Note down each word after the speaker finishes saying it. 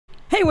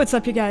Hey, what's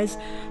up you guys?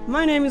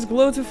 My name is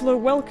GloTieFlow.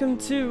 Welcome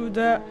to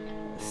the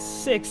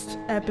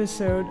 6th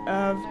episode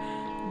of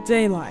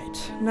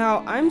Daylight.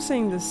 Now, I'm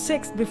saying the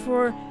 6th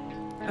before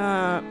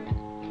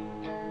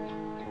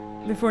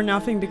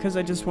nothing because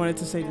I just wanted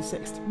to say the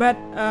 6th. But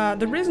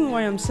the reason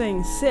why I'm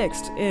saying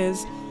 6th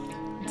is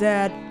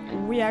that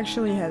we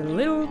actually had a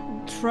little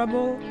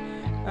trouble,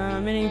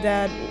 meaning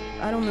that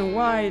I don't know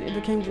why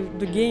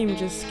the game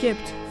just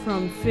skipped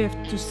from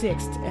 5th to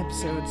 6th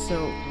episode,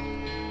 so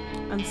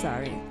I'm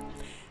sorry.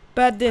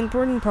 But the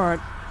important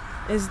part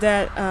is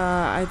that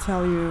I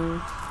tell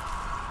you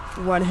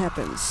what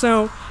happened.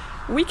 So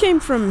we came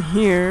from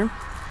here.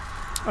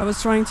 I was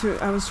trying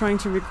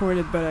to record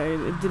it, but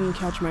it didn't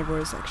catch my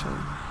voice actually.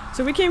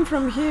 So we came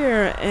from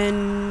here,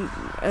 and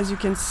as you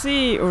can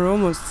see, or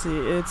almost see,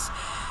 it's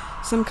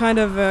some kind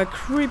of a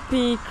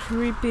creepy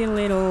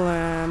little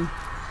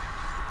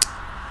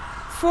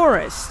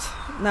forest.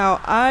 Now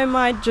I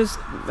might just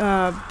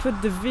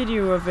put the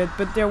video of it,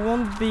 but there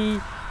won't be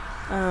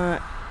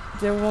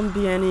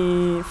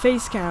any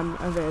face cam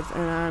of it,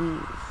 and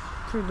I'm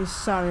pretty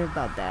sorry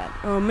about that.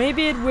 Oh,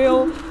 maybe it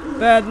will,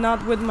 but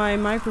not with my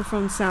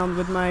microphone sound,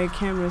 with my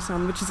camera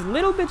sound, which is a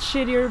little bit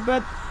shittier,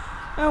 but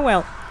oh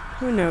well,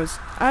 who knows.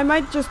 I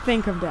might just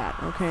think of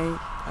that, okay?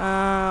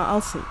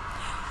 I'll see.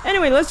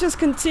 Anyway, let's just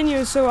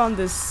continue. So on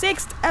the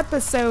 6th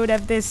episode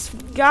of this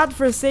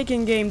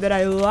godforsaken game that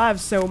I love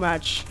so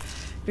much,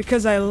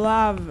 because I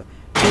love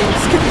being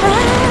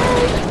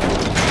scared.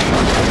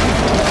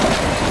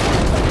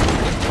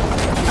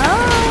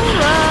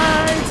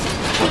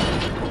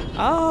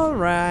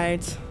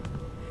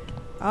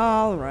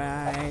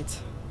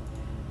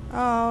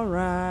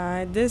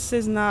 Alright, this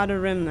is not a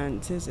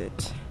remnant, is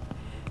it?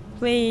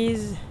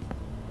 Please.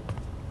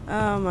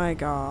 Oh my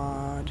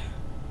god.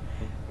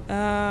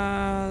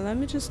 Let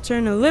me just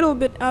turn a little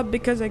bit up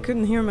because I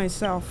couldn't hear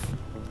myself.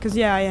 Because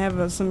yeah, I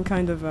have some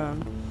kind of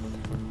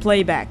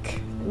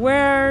playback.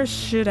 Where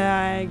should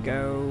I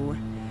go?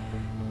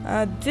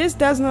 This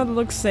does not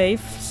look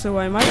safe, so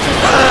I might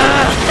just...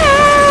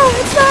 No!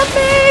 It's not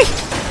me!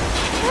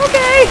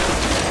 Okay!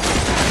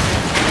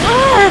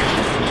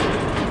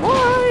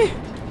 Why?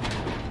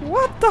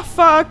 What the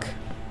fuck?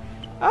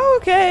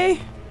 Okay.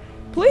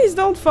 Please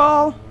don't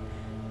fall.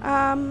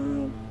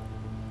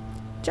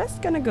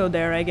 Just gonna go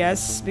there, I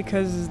guess,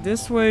 because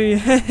this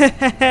way...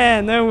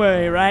 no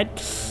way, right?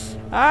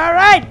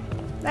 Alright!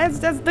 Let's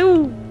just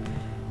do!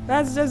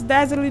 Let's just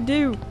dazzily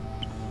do!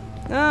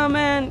 Oh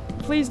man,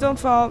 please don't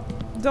fall.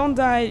 Don't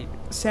die,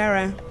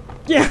 Sarah.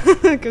 Yeah,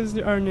 because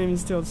our name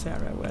is still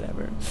Sarah,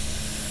 whatever.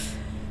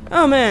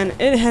 Oh man,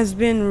 it has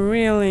been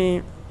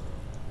really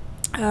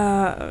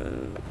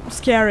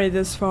scary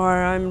this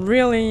far. I'm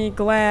really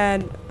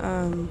glad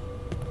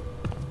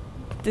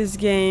this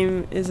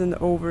game isn't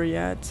over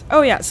yet.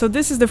 Oh yeah, so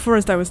this is the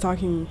forest I was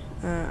talking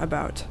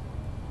about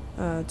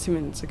 2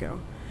 minutes ago.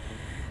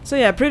 So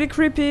yeah, pretty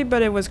creepy,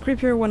 but it was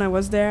creepier when I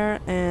was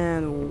there,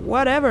 and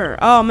whatever.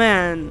 Oh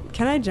man,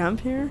 can I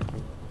jump here?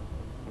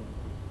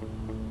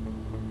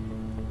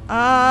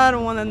 I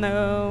don't wanna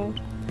know.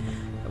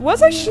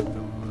 Was I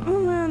oh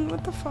man,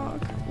 what the fuck?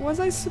 Was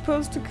I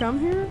supposed to come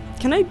here?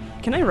 Can I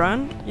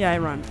run? Yeah, I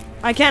run.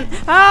 I can't.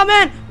 Oh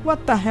man!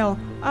 What the hell?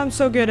 I'm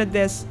so good at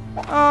this.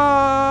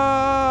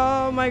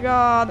 Oh my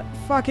god.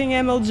 Fucking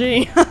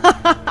MLG.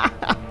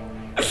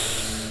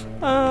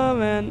 Oh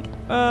man.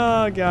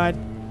 Oh god.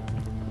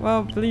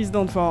 Well, please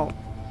don't fall.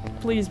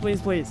 Please, please,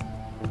 please.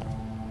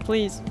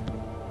 Please.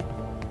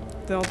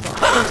 Don't fall.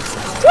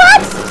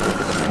 What?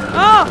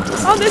 Oh!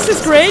 Oh, this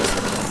is great!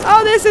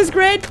 Oh, this is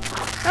great!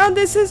 Oh,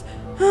 this is...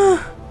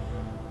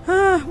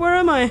 where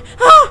am I?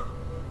 Ah!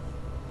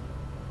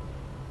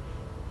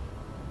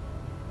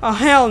 Oh,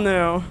 hell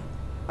no.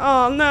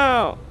 Oh,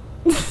 no.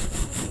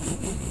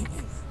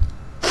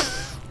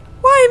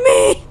 Why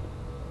me?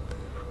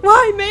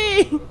 Why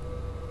me?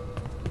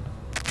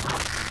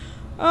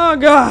 Oh,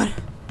 God.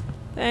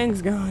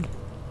 Thanks, God.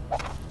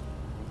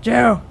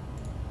 Joe,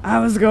 I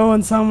was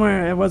going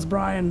somewhere. It was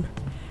Brian.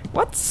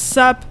 What's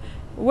up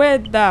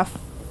with the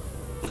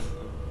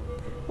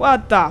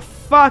what the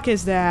fuck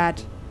is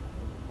that?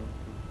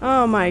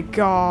 Oh my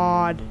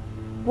god.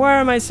 Where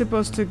am I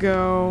supposed to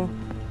go?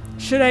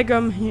 Should I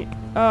come here?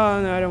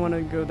 Oh no, I don't want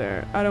to go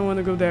there. I don't want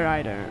to go there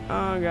either.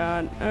 Oh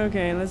god.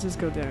 Okay, let's just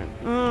go there.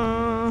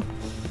 Ah,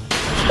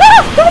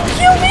 don't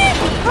kill me!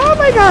 Oh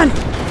my god!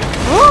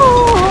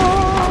 Oh,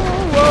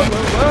 whoa,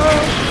 whoa, whoa.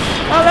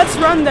 Oh, let's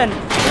run then.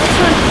 Let's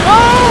run.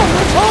 Oh,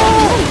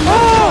 oh,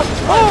 oh,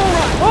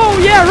 oh, oh,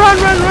 yeah, run,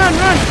 run, run,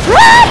 run.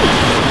 Run!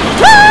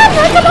 Run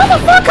like a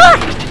motherfucker!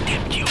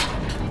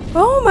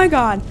 Oh my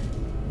god.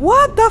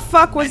 What the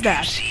fuck was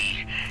that?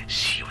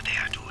 See what they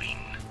are doing.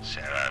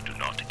 Sarah, do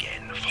not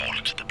again fall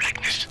into the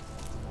blackness.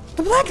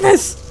 The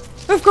blackness!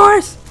 Of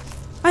course!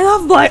 I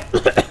love black...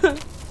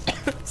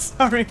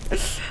 Sorry.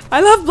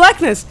 I love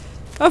blackness!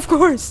 Of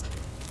course!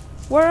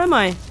 Where am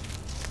I?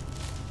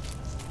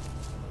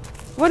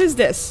 What is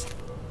this?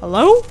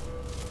 Hello?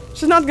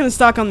 She's not gonna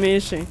stalk on me,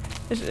 is she?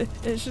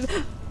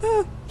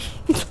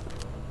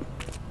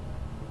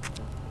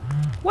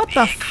 What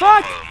the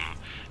fuck?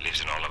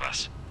 lives in all of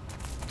us.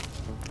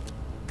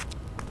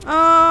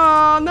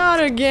 Oh, not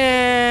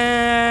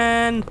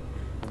again!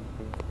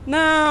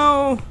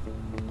 No!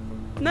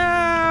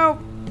 No!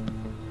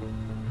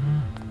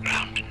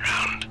 Round and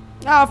round.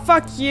 Oh,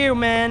 fuck you,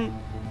 man.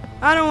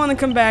 I don't want to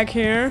come back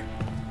here.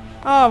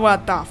 Oh,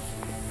 what the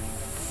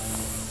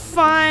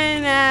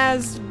fine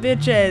ass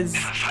bitches.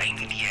 Never find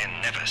the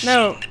end, never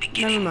No, seen the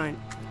beginning. never mind.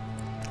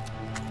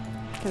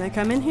 Can I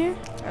come in here?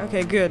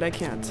 Okay, good, I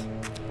can't.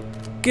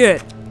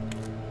 Good.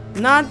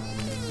 Not...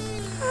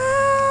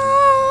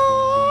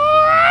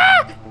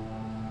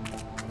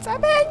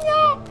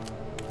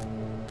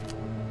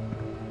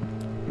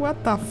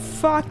 What the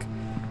fuck?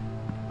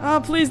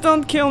 Oh, please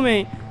don't kill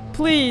me.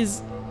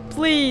 Please.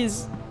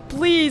 Please.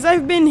 Please.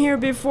 I've been here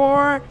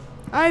before.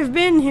 I've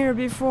been here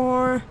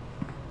before.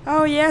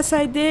 Oh, yes,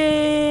 I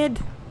did.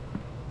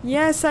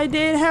 Yes, I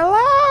did.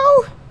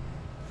 Hello?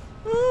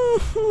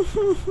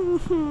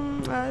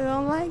 I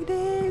don't like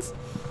this.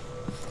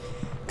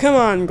 Come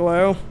on,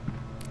 Glo.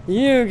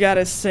 You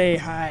gotta say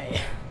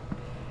hi.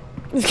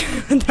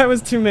 That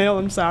was too male,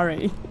 I'm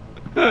sorry.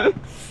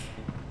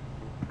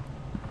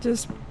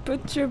 Just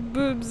put your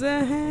boobs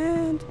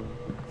ahead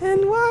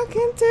and walk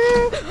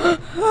into...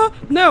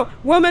 No!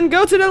 Woman,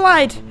 go to the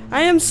light!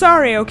 I am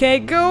sorry, okay?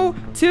 Go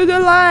to the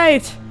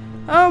light!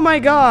 Oh my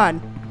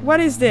god! What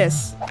is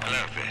this?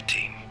 Hello,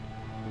 13.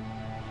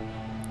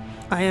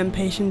 I am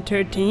patient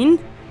 13.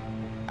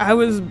 I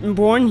was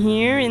born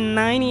here in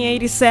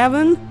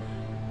 1987.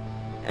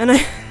 And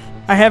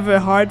I have a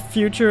hard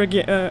future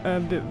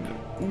again.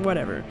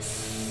 Whatever.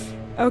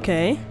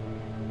 Okay.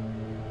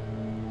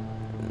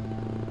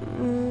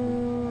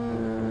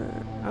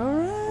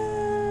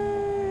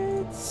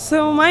 Alright.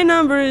 So my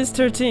number is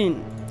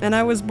 13. And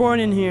I was born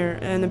in here.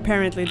 And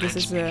apparently this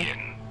is a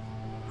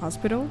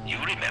hospital. You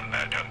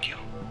remember, don't you?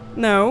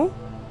 No.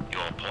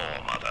 Your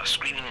poor mother,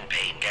 screaming in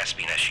pain,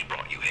 gasping as she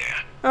brought you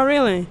here. Oh,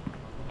 really?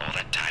 All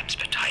that time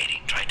spent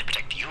hiding, trying to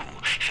protect you,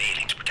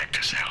 failing to protect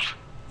herself.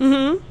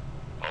 Mm-hmm.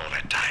 All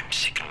that time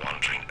sick and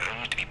wandering,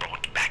 only to be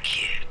brought back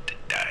here to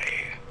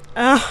die.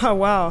 Oh,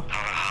 wow. How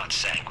her heart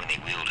sank when they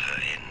wheeled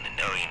her in,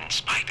 knowing in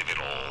spite of it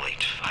all,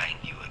 they'd find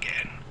you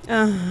again.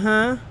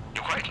 Uh-huh.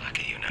 You're quite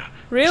lucky, you know.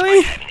 Really?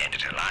 Despite having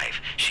ended her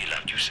life, she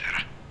loved you,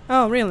 Sarah.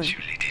 Oh, really? She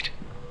really did.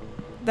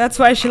 That's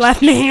why she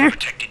left me here.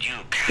 Protected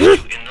you, carried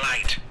you in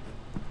light.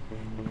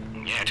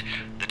 And yet,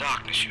 the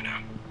darkness, you know.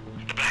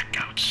 The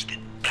blackouts, the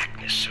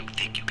blackness so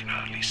thick you can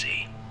hardly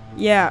see.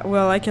 Yeah,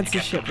 well, I can't They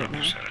see kept shit no right now.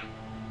 from you, Sarah.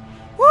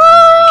 Whoa,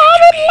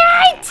 I'm in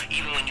light!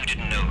 Even when you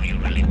didn't know you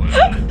really were.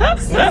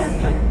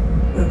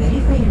 We're ready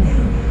for you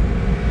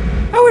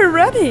now. Oh, we're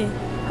ready.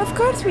 Of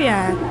course we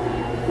are.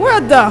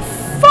 What the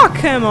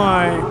fuck am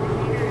I?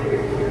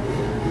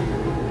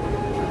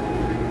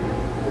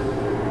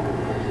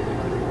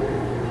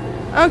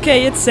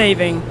 Okay, it's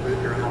saving.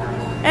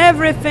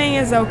 Everything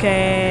is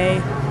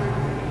okay.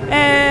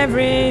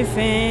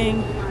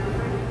 Everything.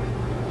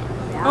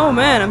 Oh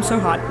man, I'm so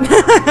hot.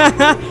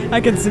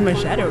 I can see my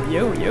shadow.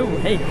 Yo, yo,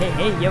 hey, hey,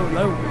 hey, yo,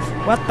 low.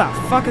 What the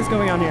fuck is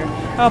going on here?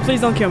 Oh, please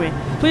don't kill me.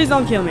 Please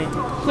don't kill me.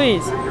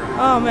 Please.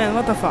 Oh man,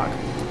 what the fuck?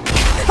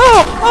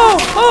 Oh, oh,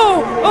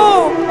 oh,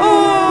 oh,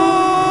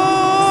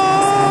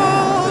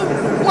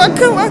 oh.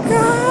 Waka,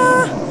 waka.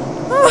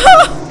 Oh.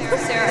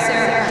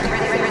 Sarah,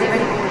 ready.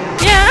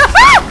 Yeah.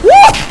 Ah!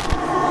 Woo!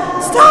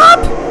 Stop!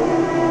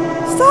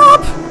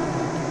 Stop!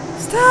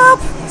 Stop!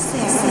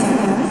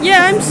 Sarah.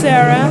 Yeah, I'm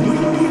Sarah.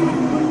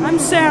 I'm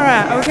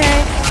Sarah,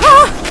 okay?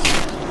 Ah!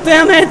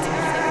 Damn it!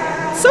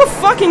 So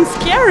fucking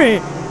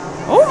scary!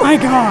 Oh my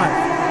god!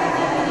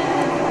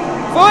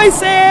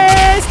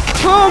 Voices!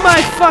 Oh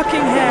my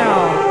fucking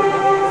hell!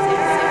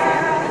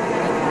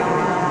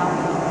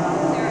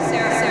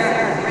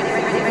 Sarah,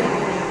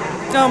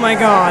 ready. Oh my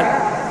god!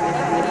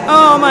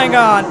 Oh my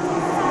god!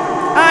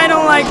 I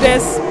don't like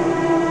this!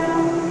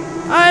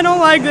 I don't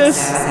like this!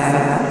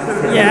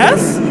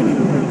 Yes?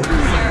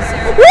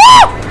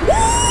 Woo!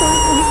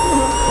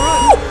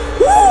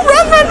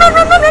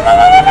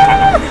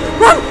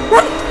 Run!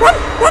 Whoa!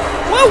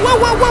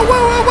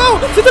 Whoa!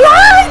 To the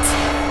light!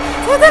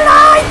 To the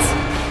light!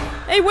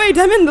 Hey, wait,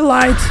 I'm in the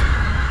light.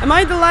 Am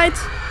I the light?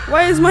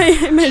 Why is my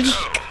image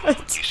So,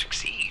 cut? you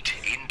succeed.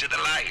 Into the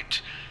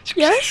light.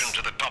 Yes?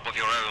 Succession to the top of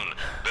your own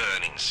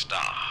burning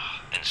star.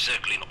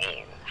 Encircling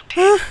all.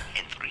 10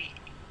 and 3.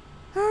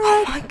 Alright.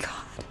 Oh my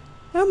god.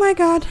 Oh my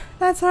god,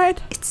 that's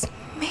right. It's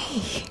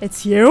me.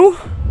 It's you?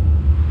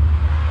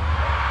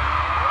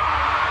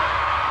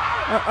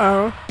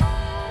 Uh-oh.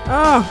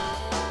 Oh.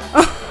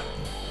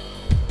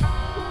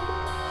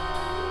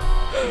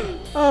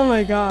 Oh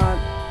my god.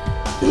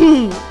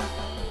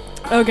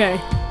 Okay.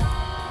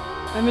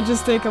 Let me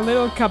just take a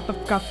little cup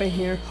of coffee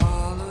here.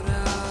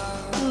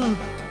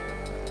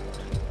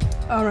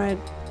 Alright.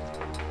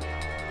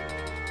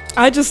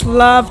 I just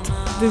loved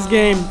this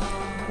game.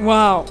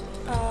 Wow.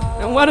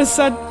 And what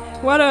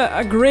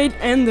a great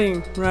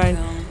ending, right?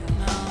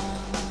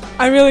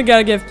 I really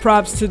gotta give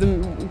props to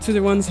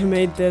the ones who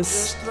made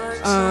this.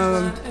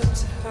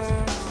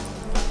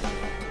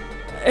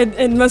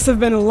 It must have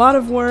been a lot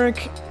of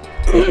work.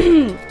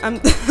 I'm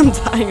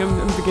dying,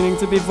 I'm beginning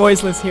to be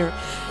voiceless here.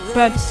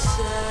 But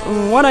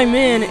what I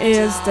mean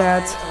is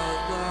that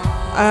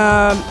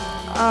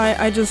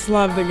I just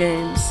love the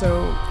game,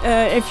 so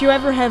if you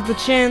ever have the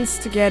chance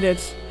to get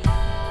it,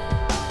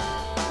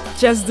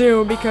 just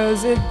do,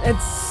 because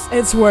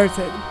it's worth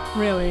it,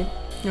 really.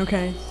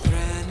 Okay.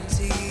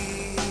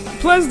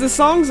 Plus the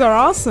songs are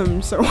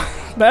awesome, so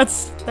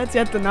that's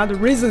yet another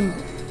reason,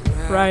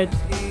 right?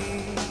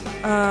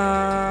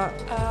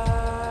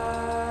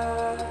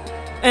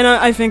 And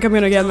I think I'm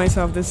gonna get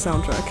myself this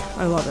soundtrack.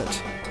 I love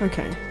it.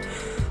 Okay.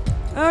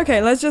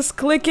 Okay, let's just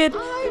click it,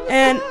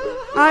 and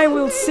I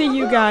will see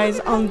you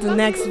guys on the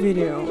next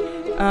video.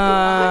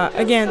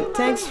 Again,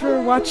 thanks for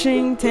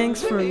watching,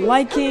 thanks for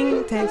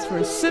liking, thanks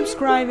for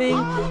subscribing,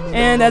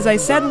 and as I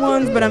said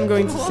once, but I'm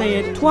going to say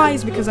it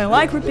twice because I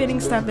like repeating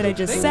stuff that I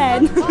just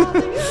said,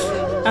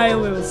 I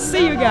will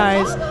see you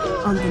guys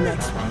on the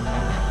next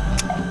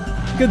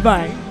one.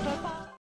 Goodbye.